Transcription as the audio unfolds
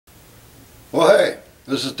Well, hey,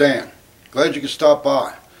 this is Dan. Glad you could stop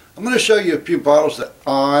by. I'm going to show you a few bottles that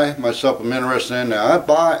I myself am interested in. Now, I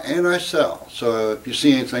buy and I sell. So if you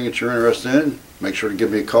see anything that you're interested in, make sure to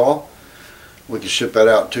give me a call. We can ship that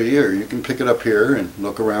out to you, or you can pick it up here and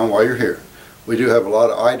look around while you're here. We do have a lot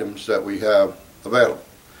of items that we have available.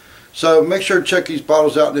 So make sure to check these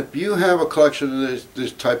bottles out. And if you have a collection of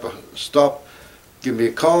this type of stuff, give me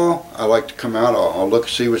a call. I like to come out. I'll look,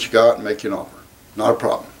 see what you got, and make you an offer. Not a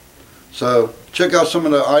problem. So check out some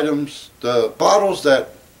of the items, the bottles that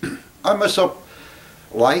I myself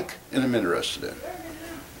like and am interested in.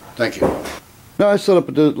 Thank you. Now I set up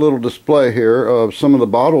a little display here of some of the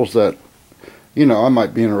bottles that, you know, I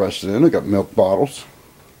might be interested in. I got milk bottles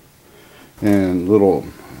and little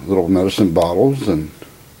medicine bottles, and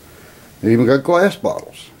I even got glass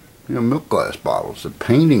bottles. You know, milk glass bottles. The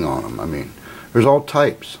painting on them. I mean, there's all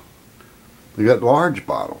types. We got large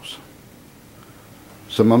bottles.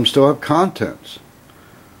 Some of them still have contents.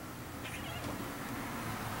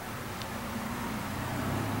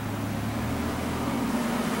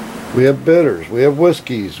 We have bitters, we have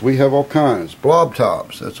whiskeys, we have all kinds. Blob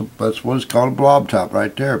tops, that's what it's called, a blob top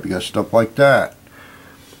right there, if you got stuff like that.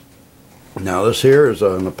 Now this here is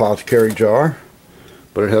an apothecary jar,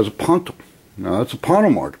 but it has a puntal. Now that's a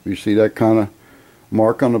puntal mark. If you see that kind of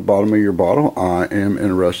mark on the bottom of your bottle, I am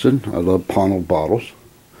interested. I love puntal bottles.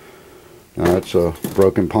 Now that's a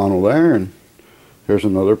broken puntal there, and here's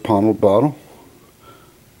another puntal bottle.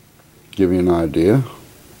 Give you an idea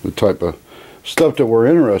the type of stuff that we're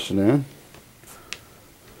interested in.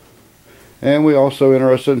 And we also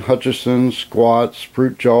interested in Hutchison's, squats,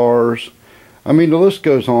 fruit jars. I mean, the list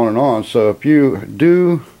goes on and on. So if you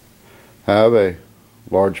do have a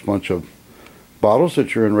large bunch of bottles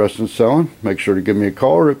that you're interested in selling, make sure to give me a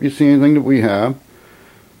call, or if you see anything that we have,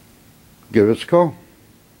 give us a call.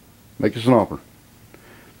 Make us an offer.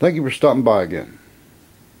 Thank you for stopping by again.